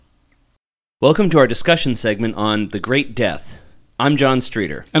Welcome to our discussion segment on The Great Death. I'm John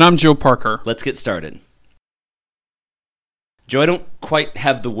Streeter. And I'm Joe Parker. Let's get started. Joe, I don't quite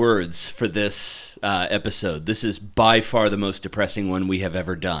have the words for this episode. This is by far the most depressing one we have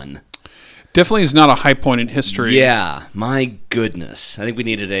ever done. Definitely is not a high point in history. Yeah, my goodness. I think we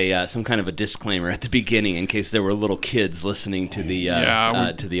needed some kind of a disclaimer at the beginning in case there were little kids listening to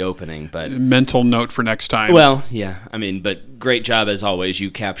the opening. But mental note for next time. Well, yeah. I mean, but great job as always. You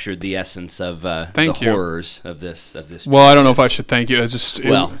captured the essence of the horrors of this. Well, I don't know if I should thank you. It's just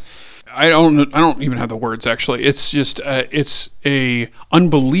well. I don't even have the words actually. It's just it's a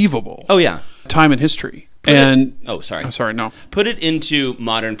unbelievable. Oh yeah. Time in history. Put it into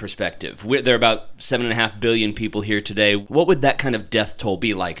modern perspective. There are about 7.5 billion people here today. What would that kind of death toll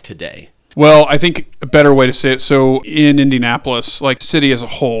be like today? Well, I think a better way to say it, so in Indianapolis, like city as a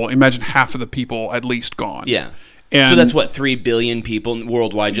whole, imagine half of the people at least gone. Yeah. And so that's what, 3 billion people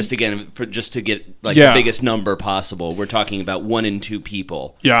worldwide, just to get the biggest number possible. We're talking about 1 in 2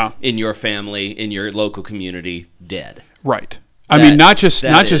 people in your family, in your local community, dead. Right. I mean, not just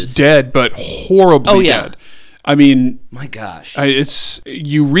dead, but horribly dead. I mean, my gosh,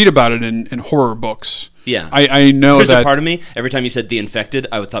 you read about it in horror books. Yeah, I know There's that. a part of me, every time you said the infected,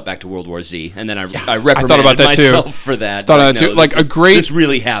 I thought back to World War Z, and then I reprimanded myself for that. This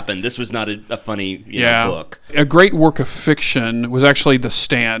really happened. This was not a funny book. A great work of fiction was actually The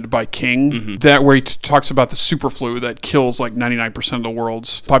Stand by King. That where he talks about the super flu that kills like 99% of the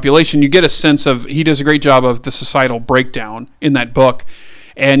world's population. You get a sense of, he does a great job of the societal breakdown in that book,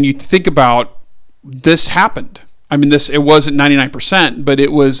 and you think about this happened. I mean, it wasn't 99%, but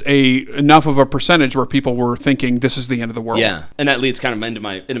it was enough of a percentage where people were thinking this is the end of the world. Yeah, and that leads kind of into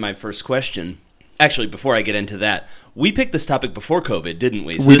my first question. Actually, before I get into that, we picked this topic before COVID, didn't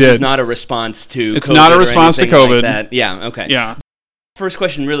we? So we this did. is not a response to It's COVID not a response to COVID. Like that. Yeah, okay. Yeah. First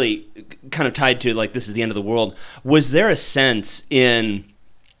question really kind of tied to, like, this is the end of the world. Was there a sense in...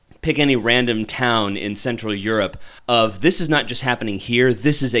 pick any random town in Central Europe of this is not just happening here,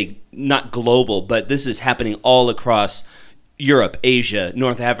 this is not global, but this is happening all across Europe, Asia,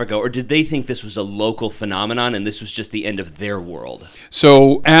 North Africa, or did they think this was a local phenomenon and this was just the end of their world?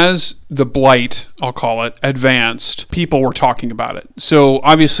 So as the blight, I'll call it, advanced, people were talking about it. So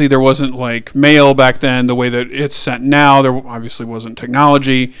obviously there wasn't like mail back then the way that it's sent now. There obviously wasn't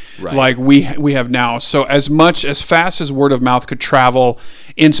technology like we have now. So as fast as word of mouth could travel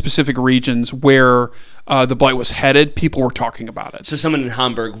in specific regions where the blight was headed, people were talking about it. So someone in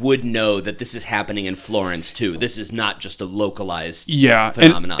Hamburg would know that this is happening in Florence too. This is not just a localized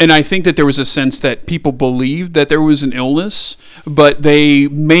phenomenon. And I think that there was a sense that people believed that there was an illness, but they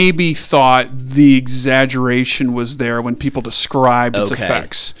maybe thought the exaggeration was there when people described its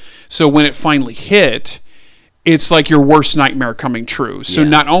effects. So when it finally hit, it's like your worst nightmare coming true. So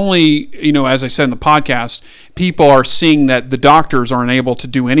not only, as I said in the podcast, people are seeing that the doctors aren't able to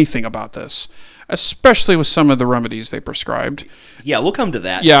do anything about this, especially with some of the remedies they prescribed. Yeah, we'll come to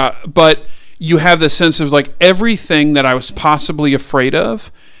that. Yeah, but you have this sense of like everything that I was possibly afraid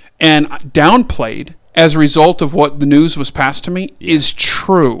of and downplayed as a result of what the news was passed to me is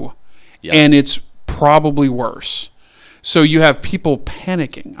true. Yeah. And it's probably worse. So you have people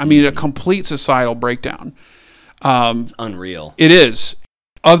panicking. I mean, a complete societal breakdown. It's unreal. It is.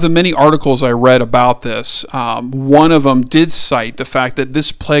 Of the many articles I read about this, one of them did cite the fact that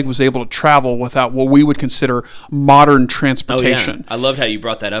this plague was able to travel without what we would consider modern transportation. Oh, yeah. I loved how you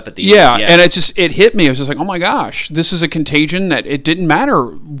brought that up at the end. Yeah, and it hit me. I was just like, oh my gosh, this is a contagion that it didn't matter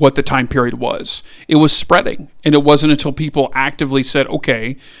what the time period was. It was spreading. And it wasn't until people actively said,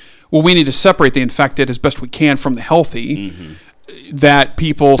 okay, well, we need to separate the infected as best we can from the healthy, that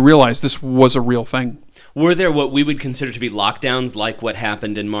people realized this was a real thing. Were there what we would consider to be lockdowns like what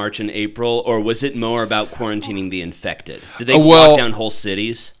happened in March and April, or was it more about quarantining the infected? Did they lock down whole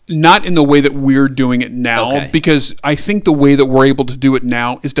cities? Not in the way that we're doing it now, because I think the way that we're able to do it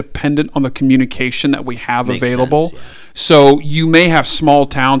now is dependent on the communication that we have available. Sense, yeah. So you may have small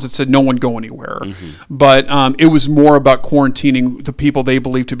towns that said no one go anywhere, but it was more about quarantining the people they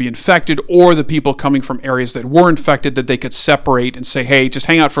believed to be infected or the people coming from areas that were infected that they could separate and say, hey, just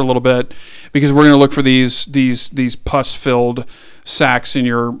hang out for a little bit because we're going to look for these pus-filled sacs in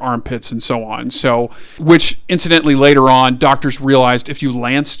your armpits and so on. So, which incidentally later on, doctors realized if you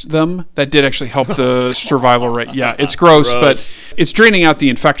lanced them, that did actually help the survival rate. Yeah, it's gross, but it's draining out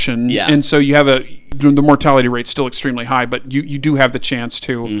the infection. Yeah. And so you have the mortality rate's still extremely high, but you do have the chance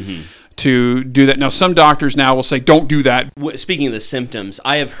to do that. Now, some doctors now will say, don't do that. Speaking of the symptoms,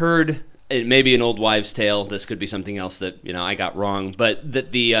 I have heard, it may be an old wives' tale, this could be something else that I got wrong, but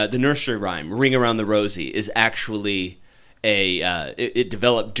that the nursery rhyme, Ring Around the Rosie, is actually it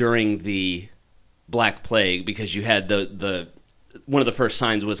developed during the Black Plague, because you had the one of the first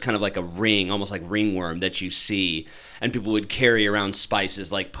signs was kind of like a ring, almost like ringworm that you see, and people would carry around spices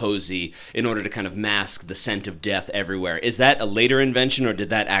like posy in order to kind of mask the scent of death everywhere. Is that a later invention, or did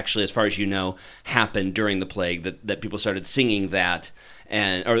that actually, as far as you know, happen during the plague, that people started singing that,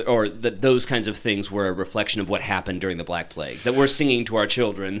 and or that those kinds of things were a reflection of what happened during the Black Plague, that we're singing to our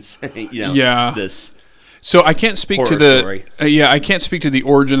children, this... So I can't speak to the I can't speak to the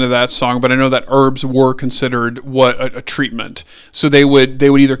origin of that song, but I know that herbs were considered a treatment. So they would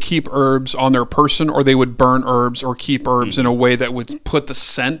either keep herbs on their person, or they would burn herbs or keep herbs in a way that would put the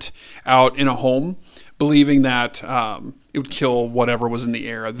scent out in a home, believing that it would kill whatever was in the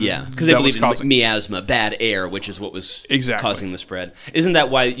air. Yeah, because they believed in miasma, bad air, which is what was causing the spread. Isn't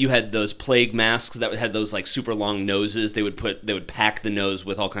that why you had those plague masks that had those like super long noses? They would pack the nose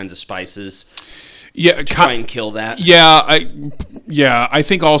with all kinds of spices. Yeah, to try and kill that. I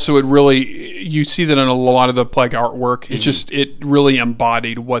think also it really, you see that in a lot of the plague artwork. It's it really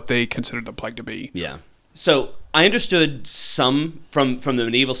embodied what they considered the plague to be. Yeah. So I understood some from the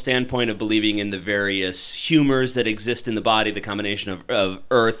medieval standpoint of believing in the various humors that exist in the body, the combination of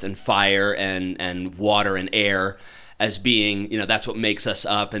earth and fire and water and air, as being, that's what makes us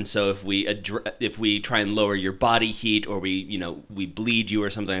up. And so if we try and lower your body heat, or we bleed you or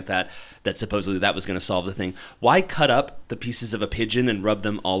something like that supposedly that was going to solve the thing. Why cut up the pieces of a pigeon and rub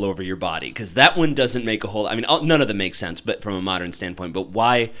them all over your body? Because that one doesn't make a whole... I mean, none of them make sense, but from a modern standpoint. But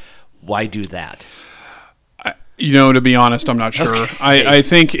why do that? To be honest, I'm not sure. Okay. I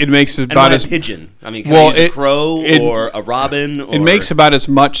think it makes about as... a pigeon? I mean, can I use a crow or a robin? Or... It makes about as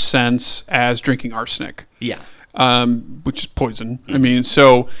much sense as drinking arsenic. Yeah. Which is poison. I mean,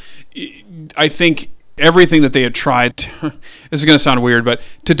 so I think everything that they had tried this is going to sound weird, but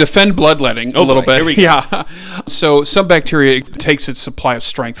to defend bloodletting a little bit. Here we go. Yeah. So some bacteria takes its supply of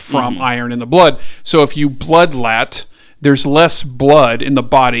strength from iron in the blood. So if you bloodlet, there's less blood in the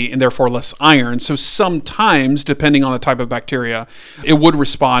body and therefore less iron. So sometimes, depending on the type of bacteria, it would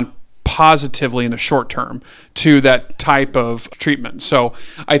respond positively in the short term to that type of treatment. So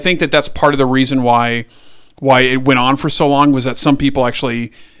I think that that's part of the reason why it went on for so long, was that some people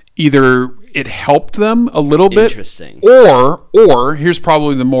actually either it helped them a little bit, or here's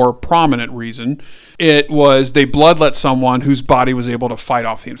probably the more prominent reason, it was they bloodlet someone whose body was able to fight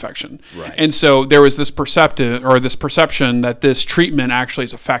off the infection. Right. And so there was this perception that this treatment actually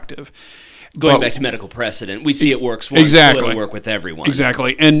is effective. Going back to medical precedent, we see it works once, so it'll work with everyone.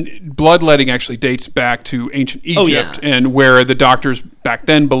 Exactly. And bloodletting actually dates back to ancient Egypt, and where the doctors back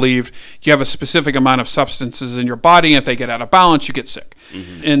then believed you have a specific amount of substances in your body, and if they get out of balance, you get sick.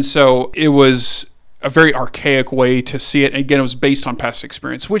 And so it was a very archaic way to see it. And again, it was based on past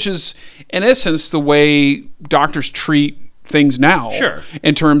experience, which is, in essence, the way doctors treat things now. Sure.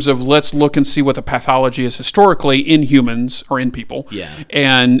 In terms of, let's look and see what the pathology is historically in humans or in people,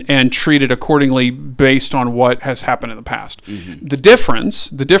 and treat it accordingly based on what has happened in the past. The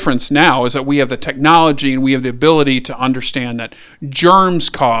difference now is that we have the technology and we have the ability to understand that germs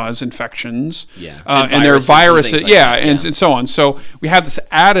cause infections, and there are viruses, and so on. So we have this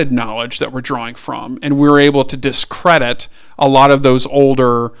added knowledge that we're drawing from, and we're able to discredit a lot of those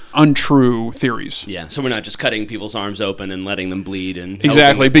older, untrue theories. Yeah, so we're not just cutting people's arms open and letting them bleed. And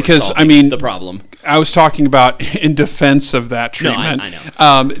exactly, because, I mean, the problem. I was talking about in defense of that treatment. No,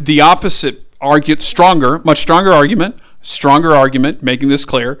 I know. The opposite much stronger argument, making this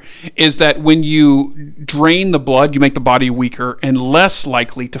clear, is that when you drain the blood, you make the body weaker and less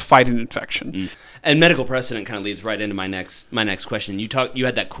likely to fight an infection. And medical precedent kind of leads right into my next question. You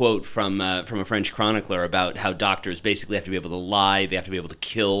had that quote from a French chronicler about how doctors basically have to be able to lie, they have to be able to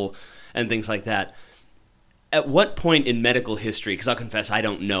kill, and things like that. At what point in medical history, because I'll confess I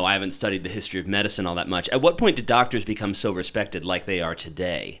don't know, I haven't studied the history of medicine all that much, at what point did doctors become so respected like they are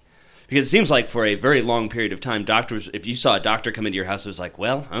today? Because it seems like for a very long period of time, doctors, if you saw a doctor come into your house, it was like,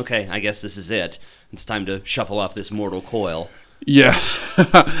 well, okay, I guess this is it. It's time to shuffle off this mortal coil. Yeah,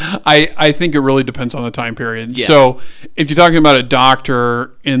 I think it really depends on the time period. Yeah. So if you're talking about a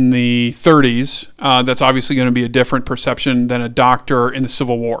doctor in the 30s, that's obviously going to be a different perception than a doctor in the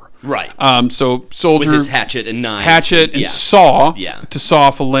Civil War. Right. So soldier with his hatchet and knife. Saw to saw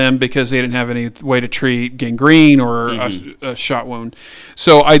off a limb because they didn't have any way to treat gangrene or a shot wound.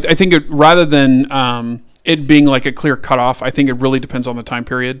 So I think rather than it being like a clear cutoff. I think it really depends on the time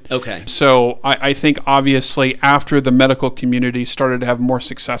period. Okay. So I think obviously after the medical community started to have more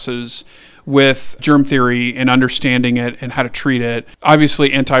successes with germ theory and understanding it and how to treat it,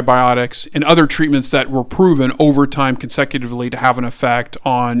 obviously antibiotics and other treatments that were proven over time consecutively to have an effect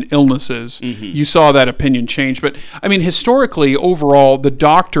on illnesses, you saw that opinion change. But I mean, historically, overall, the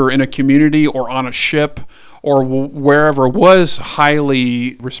doctor in a community or on a ship or wherever was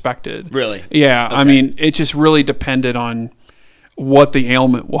highly respected. Really? Yeah. Okay. I mean, it just really depended on what the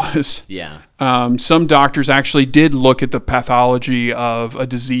ailment was. Yeah. Some doctors actually did look at the pathology of a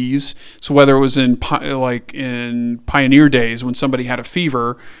disease. So whether it was in pioneer days when somebody had a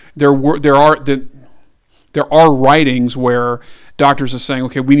fever, there are writings where doctors are saying,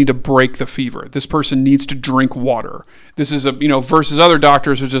 okay, we need to break the fever. This person needs to drink water. This is versus other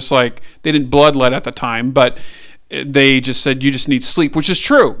doctors who just like, they didn't bloodlet at the time, but they just said, you just need sleep, which is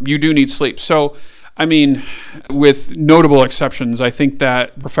true. You do need sleep. So, I mean, with notable exceptions, I think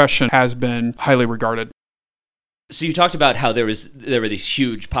that profession has been highly regarded. So you talked about how there were these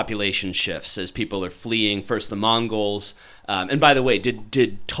huge population shifts as people are fleeing, first the Mongols. And by the way, did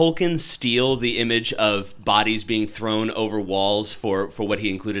Tolkien steal the image of bodies being thrown over walls for what he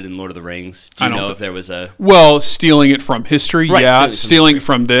included in Lord of the Rings? Do you know if there was a... Well, stealing it from history, right, yeah. Stealing it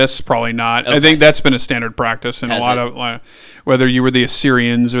from this, probably not. Okay. I think that's been a standard practice in of whether you were the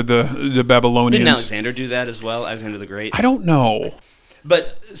Assyrians or the Babylonians. Didn't Alexander do that as well? Alexander the Great? I don't know.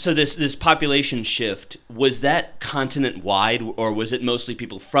 But so this population shift, was that continent-wide, or was it mostly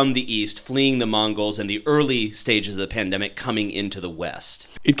people from the East fleeing the Mongols and the early stages of the pandemic coming into the West?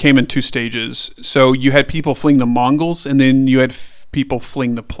 It came in two stages. So you had people fleeing the Mongols, and then you had people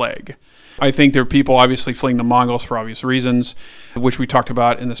fleeing the plague. I think there are people obviously fleeing the Mongols for obvious reasons, which we talked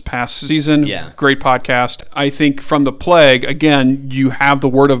about in this past season. Yeah. Great podcast. I think from the plague, again, you have the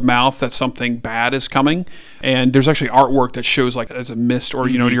word of mouth that something bad is coming. And there's actually artwork that shows like as a mist or,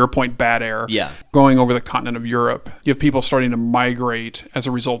 to your point, bad air going over the continent of Europe. You have people starting to migrate as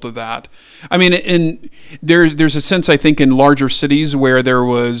a result of that. I mean, there's a sense, I think, in larger cities where there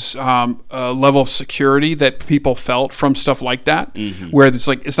was a level of security that people felt from stuff like that, where it's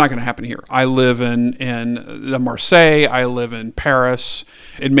like, it's not going to happen here. I live in Marseille. I live in Paris.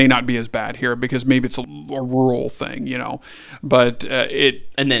 It may not be as bad here because maybe it's a rural thing, but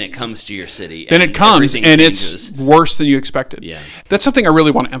and then it comes to your city. Then it comes and it's worse than you expected. Yeah. That's something I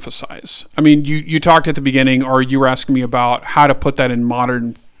really want to emphasize. I mean, you talked at the beginning, or you were asking me about how to put that in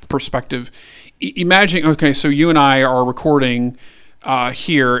modern perspective. Imagine, okay, so you and I are recording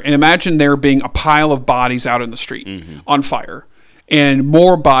here, and imagine there being a pile of bodies out in the street on fire, and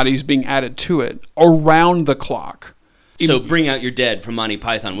more bodies being added to it around the clock. So Bring Out Your Dead from Monty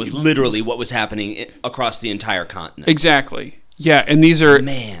Python was literally what was happening across the entire continent. Exactly. Yeah, and these are...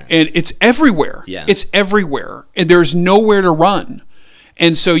 Man. And it's everywhere. Yeah. It's everywhere. And there's nowhere to run.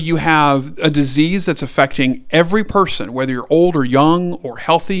 And so you have a disease that's affecting every person, whether you're old or young or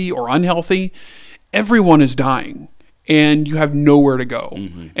healthy or unhealthy. Everyone is dying. And you have nowhere to go.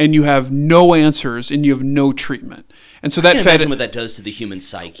 And you have no answers, and you have no treatment. And so that I can't imagine what that does to the human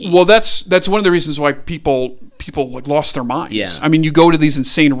psyche. Well, that's one of the reasons why people like lost their minds. Yeah. I mean, you go to these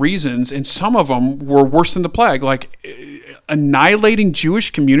insane reasons, and some of them were worse than the plague, like annihilating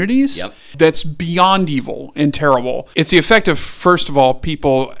Jewish communities. Yep. That's beyond evil and terrible. It's the effect of, first of all,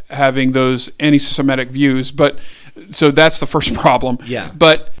 people having those anti-Semitic views, but so that's the first problem. Yeah.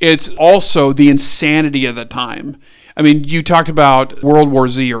 But it's also the insanity of the time. I mean, you talked about World War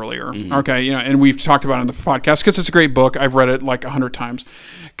Z earlier, okay? And we've talked about it in the podcast because it's a great book. I've read it like 100 times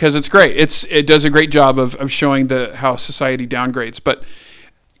because it's great. It does a great job of showing how society downgrades. But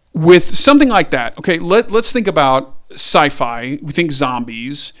with something like that, okay, let's think about sci-fi. We think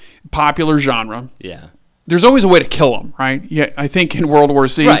zombies, popular genre. Yeah. There's always a way to kill them, right? Yeah, I think in World War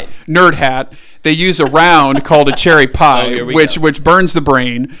Z, right. Nerd Hat, they use a round called a cherry pie, which burns the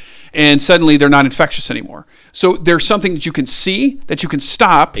brain. And suddenly they're not infectious anymore. So there's something that you can see, that you can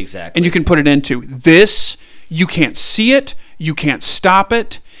stop, exactly, and you can put it into. This, you can't see it, you can't stop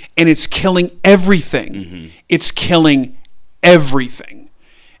it, and it's killing everything. It's killing everything.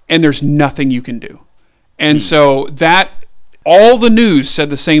 And there's nothing you can do. And so that, all the news said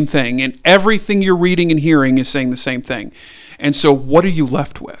the same thing, and everything you're reading and hearing is saying the same thing. And so what are you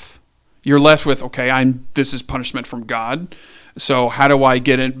left with? You're left with, okay, this is punishment from God. So how do I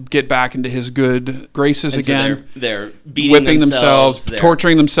get back into His good graces again? So they're beating whipping themselves,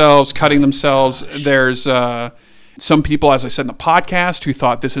 torturing themselves, cutting themselves. There's Some people, as I said in the podcast, who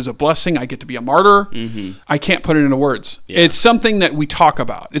thought this is a blessing, I get to be a martyr. I can't put it into words. Yeah. It's something that we talk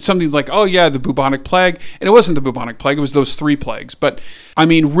about. It's something like, oh yeah, the bubonic plague. And it wasn't the bubonic plague, it was those 3 plagues. But I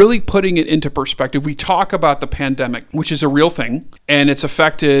mean, really putting it into perspective, we talk about the pandemic, which is a real thing, and it's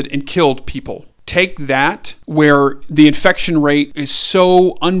affected and killed people. Take that, where the infection rate is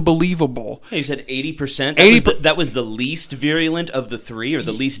so unbelievable. You said 80%? That was the least virulent of the 3, or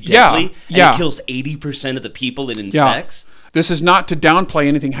the least deadly? And it kills 80% of the people it infects? Yeah. This is not to downplay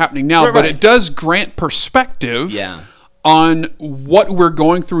anything happening now, but it does grant perspective on what we're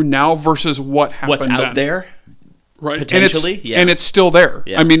going through now versus what happened What's out then. There? Right. Potentially? And it's still there.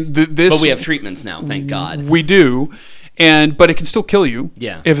 Yeah. I mean, But we have treatments now, thank God. We do. But it can still kill you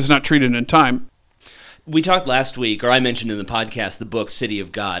if it's not treated in time. We talked last week, or I mentioned in the podcast, the book City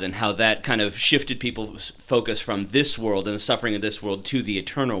of God, and how that kind of shifted people's focus from this world and the suffering of this world to the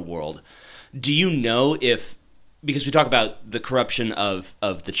eternal world. Do you know if, because we talk about the corruption of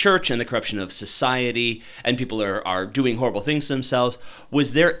the church and the corruption of society, and people are doing horrible things to themselves,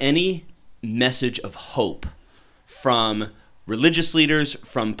 was there any message of hope from religious leaders,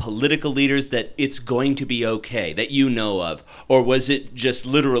 from political leaders, that it's going to be okay, that you know of? Or was it just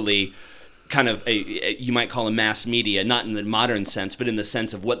literally kind of you might call a mass media, not in the modern sense, but in the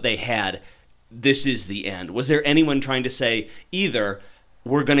sense of what they had, this is the end? Was there anyone trying to say either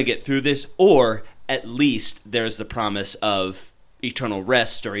we're going to get through this, or at least there's the promise of eternal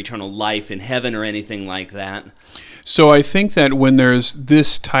rest or eternal life in heaven or anything like that? So I think that when there's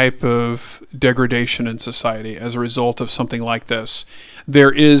this type of degradation in society as a result of something like this,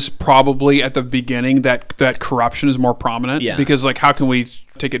 there is probably at the beginning that corruption is more prominent. Yeah. Because how can we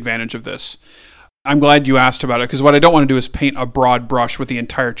take advantage of this? I'm glad you asked about it, because what I don't want to do is paint a broad brush with the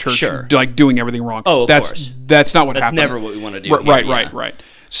entire church doing everything wrong. Oh, of course. That's not what happened. That's never what we want to do. Right.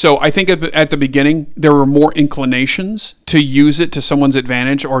 So I think at the beginning, there were more inclinations to use it to someone's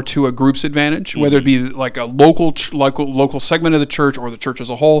advantage or to a group's advantage, whether it be like a local segment of the church or the church as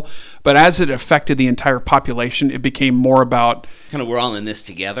a whole. But as it affected the entire population, it became more about kind of we're all in this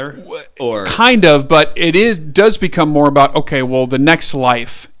together, or kind of. But does become more about, okay, well, the next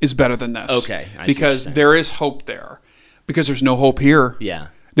life is better than this. Okay, because there is hope there. Because there's no hope here. Yeah,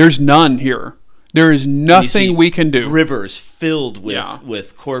 there's none here. There is nothing we can do. Rivers filled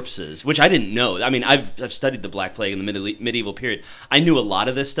with corpses, which I didn't know. I mean, I've studied the Black Plague in the medieval period. I knew a lot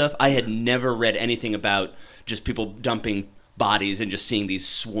of this stuff. I had never read anything about just people dumping bodies and just seeing these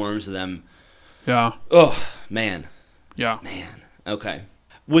swarms of them. Yeah. Oh, man. Yeah. Man. Okay.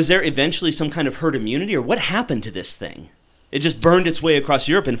 Was there eventually some kind of herd immunity, or what happened to this thing? It just burned its way across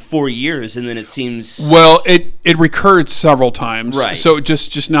Europe in 4 years, and then it seems... Well, it recurred several times. Right. So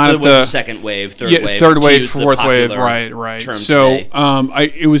just not so at the second wave, third wave. Third wave, fourth wave, right. So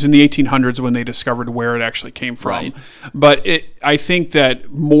it was in the 1800s when they discovered where it actually came from. Right. But I think that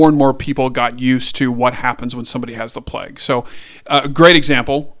more and more people got used to what happens when somebody has the plague. So a great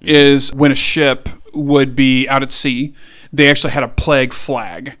example is when a ship would be out at sea, they actually had a plague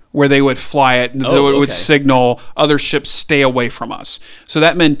flag where they would fly it and it would signal other ships stay away from us. So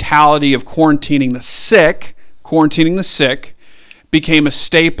that mentality of quarantining the sick became a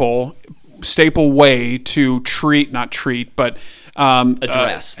staple way to address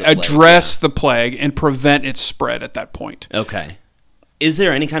the plague and prevent its spread at that point. Okay. Is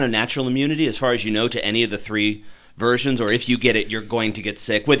there any kind of natural immunity, as far as you know, to any of the 3 versions? Or if you get it, you're going to get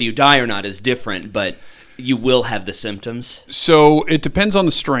sick? Whether you die or not is different, but you will have the symptoms? So it depends on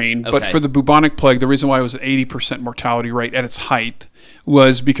the strain, but for the bubonic plague, the reason why it was an 80% mortality rate at its height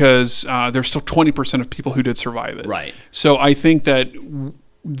was because there's still 20% of people who did survive it. Right. So I think that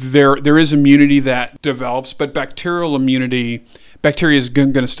there is immunity that develops, but bacteria is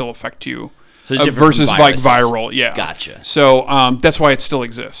going to still affect you. So versus like viral, yeah. Gotcha. So that's why it still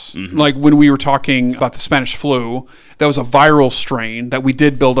exists. Mm-hmm. Like when we were talking about the Spanish flu, that was a viral strain that we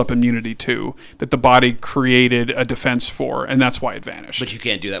did build up immunity to, that the body created a defense for, and that's why it vanished. But you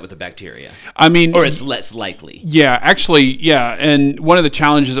can't do that with the bacteria. I mean... Or it's less likely. Yeah, actually, yeah. And one of the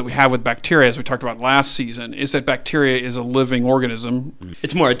challenges that we have with bacteria, as we talked about last season, is that bacteria is a living organism.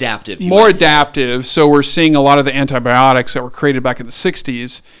 It's more adaptive. So we're seeing a lot of the antibiotics that were created back in the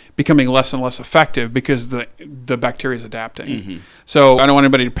 60s becoming less and less effective because the bacteria is adapting. Mm-hmm. So I don't want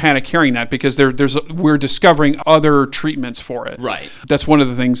anybody to panic hearing that, because we're discovering other treatments for it. Right. That's one of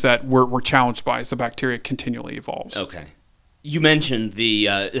the things that we're challenged by, is the bacteria continually evolves. Okay. You mentioned the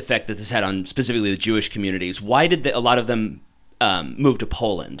effect that this had on specifically the Jewish communities. Why did a lot of them move to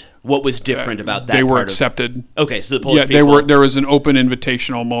Poland? What was different about that? They were accepted. Okay, so the Polish people... there was an open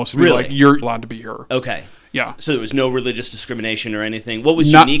invitation almost. Really? Like, you're allowed to be here. Okay. Yeah. So there was no religious discrimination or anything. What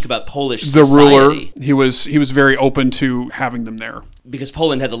was unique about Polish society? The ruler, he was very open to having them there. Because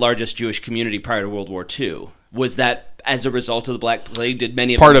Poland had the largest Jewish community prior to World War II. Was that as a result of the Black Plague? Did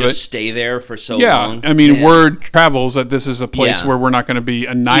many of them just stay there for so long? Yeah, I mean, word travels that this is a place where we're not going to be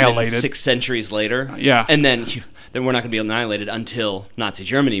annihilated. Even 6 centuries later. Yeah. And then we're not going to be annihilated until Nazi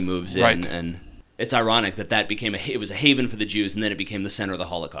Germany moves in. Right. And it's ironic that became it was a haven for the Jews, and then it became the center of the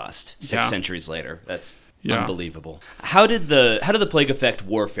Holocaust 6 centuries later. That's unbelievable. How did the plague affect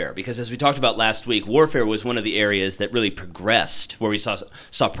warfare? Because as we talked about last week, warfare was one of the areas that really progressed, where we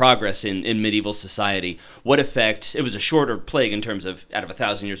saw progress in medieval society. What effect? It was a shorter plague in terms of, out of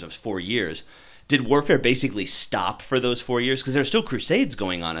 1,000 years, it was 4 years. Did warfare basically stop for those 4 years? Because there were still crusades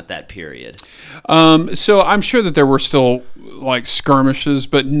going on at that period. So I'm sure that there were still like skirmishes,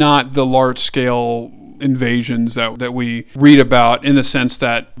 but not the large scale invasions that we read about, in the sense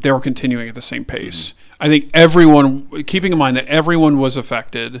that they were continuing at the same pace. I think everyone, keeping in mind that everyone was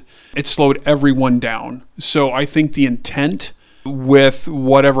affected, it slowed everyone down. So I think the intent with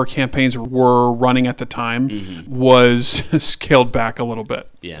whatever campaigns were running at the time was scaled back a little bit.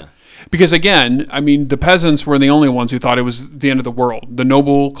 Yeah. Because again, I mean, the peasants were the only ones who thought it was the end of the world. The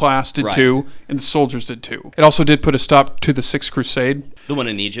noble class did too, and the soldiers did too. It also did put a stop to the Sixth Crusade. The one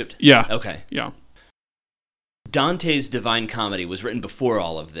in Egypt? Yeah. Okay. Yeah. Dante's Divine Comedy was written before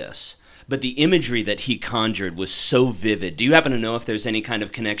all of this, but the imagery that he conjured was so vivid. Do you happen to know if there's any kind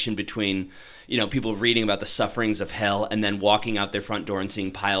of connection between, people reading about the sufferings of hell and then walking out their front door and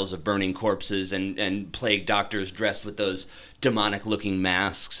seeing piles of burning corpses and plague doctors dressed with those demonic-looking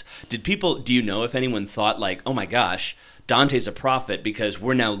masks? Do you know if anyone thought like, oh my gosh, Dante's a prophet because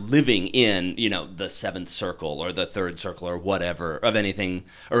we're now living in, the seventh circle or the third circle or whatever of anything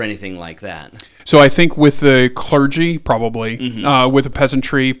like that? So I think with the clergy, probably. With the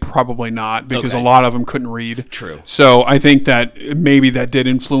peasantry, probably not, because a lot of them couldn't read. True. So I think that maybe that did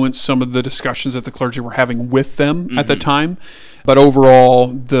influence some of the discussions that the clergy were having with them at the time. But overall,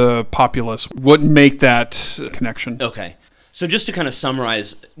 the populace wouldn't make that connection. Okay. So just to kind of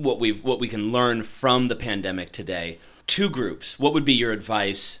summarize what we can learn from the pandemic today, 2 groups. What would be your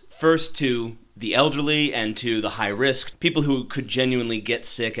advice first to the elderly and to the high risk, people who could genuinely get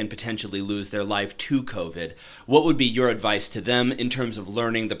sick and potentially lose their life to COVID? What would be your advice to them in terms of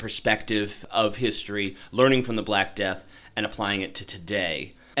learning the perspective of history, learning from the Black Death, and applying it to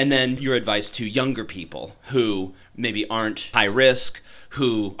today? And then your advice to younger people who maybe aren't high risk,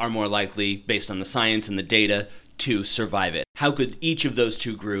 who are more likely, based on the science and the data, to survive it. How could each of those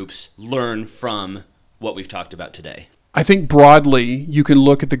 2 groups learn from what we've talked about today? I think broadly, you can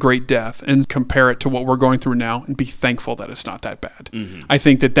look at the Great Death and compare it to what we're going through now and be thankful that it's not that bad. I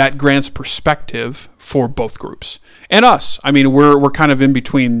think that grants perspective for both groups. And us. I mean, we're kind of in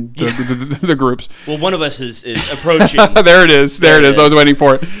between the groups. Well, one of us is approaching. There it is. I was waiting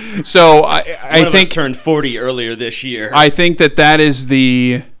for it. So I think one of us turned 40 earlier this year. I think that is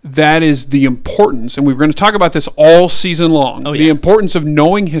the importance, and we're going to talk about this all season long. The importance of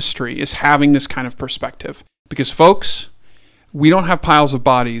knowing history is having this kind of perspective. Because, folks, we don't have piles of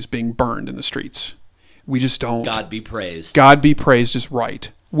bodies being burned in the streets. We just don't. God be praised. God be praised is right.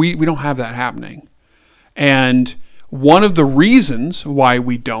 We don't have that happening. And one of the reasons why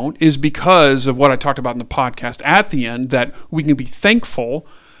we don't is because of what I talked about in the podcast at the end, that we can be thankful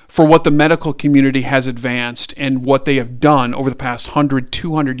for what the medical community has advanced and what they have done over the past 100,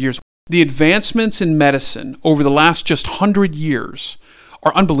 200 years. The advancements in medicine over the last just 100 years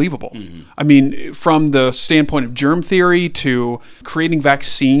are unbelievable. I mean, from the standpoint of germ theory to creating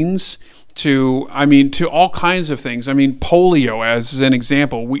vaccines to all kinds of things. I mean, polio as an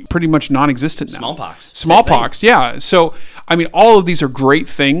example, we pretty much non-existent now. Smallpox, yeah. So, I mean, all of these are great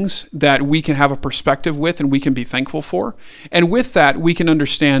things that we can have a perspective with and we can be thankful for. And with that, we can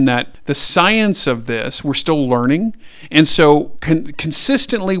understand that the science of this, we're still learning. And so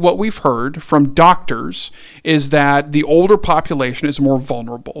consistently what we've heard from doctors is that the older population is more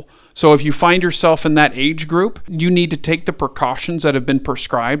vulnerable. So if you find yourself in that age group, you need to take the precautions that have been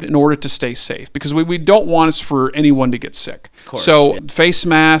prescribed in order to stay safe, because we don't want us for anyone to get sick. So face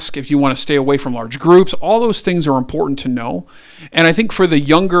mask, if you want to stay away from large groups, all those things are important to know. And I think for the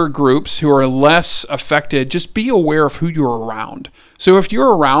younger groups who are less affected, just be aware of who you're around. So if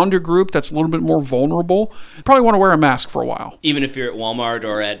you're around a group that's a little bit more vulnerable, you probably want to wear a mask for a while. Even if you're at Walmart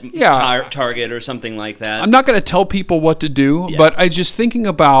or at Target or something like that. I'm not going to tell people what to do, but I just thinking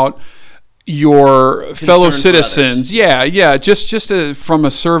about your fellow citizens. Just from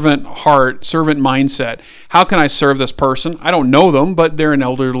a servant heart, servant mindset. How can I serve this person? I don't know them, but they're an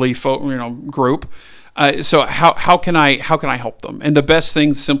elderly group. So how can I help them? And the best thing,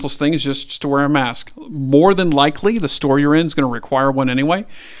 the simplest thing, is just to wear a mask. More than likely, the store you're in is going to require one anyway.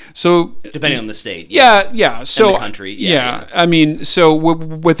 So depending on the state, yeah. So and the country, yeah. I mean, so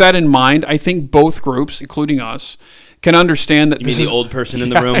with that in mind, I think both groups, including us, can understand that you mean the old person in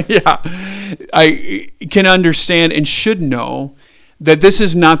the room. Yeah, I can understand and should know that this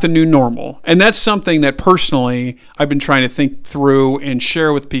is not the new normal. And that's something that personally I've been trying to think through and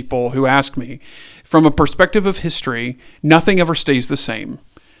share with people who ask me. From a perspective of history, nothing ever stays the same.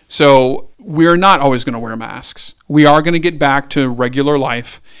 So we're not always going to wear masks. We are going to get back to regular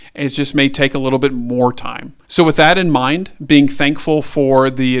life. It just may take a little bit more time. So with that in mind, being thankful for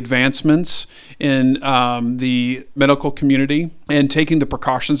the advancements in the medical community and taking the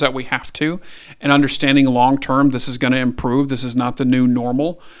precautions that we have to, and understanding long-term this is going to improve, this is not the new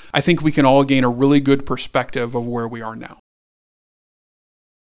normal, I think we can all gain a really good perspective of where we are now.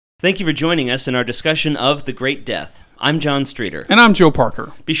 Thank you for joining us in our discussion of The Great Death. I'm John Streeter. And I'm Joe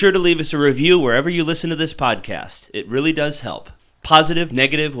Parker. Be sure to leave us a review wherever you listen to this podcast. It really does help. Positive,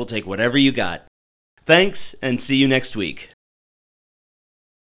 negative, we'll take whatever you got. Thanks, and see you next week.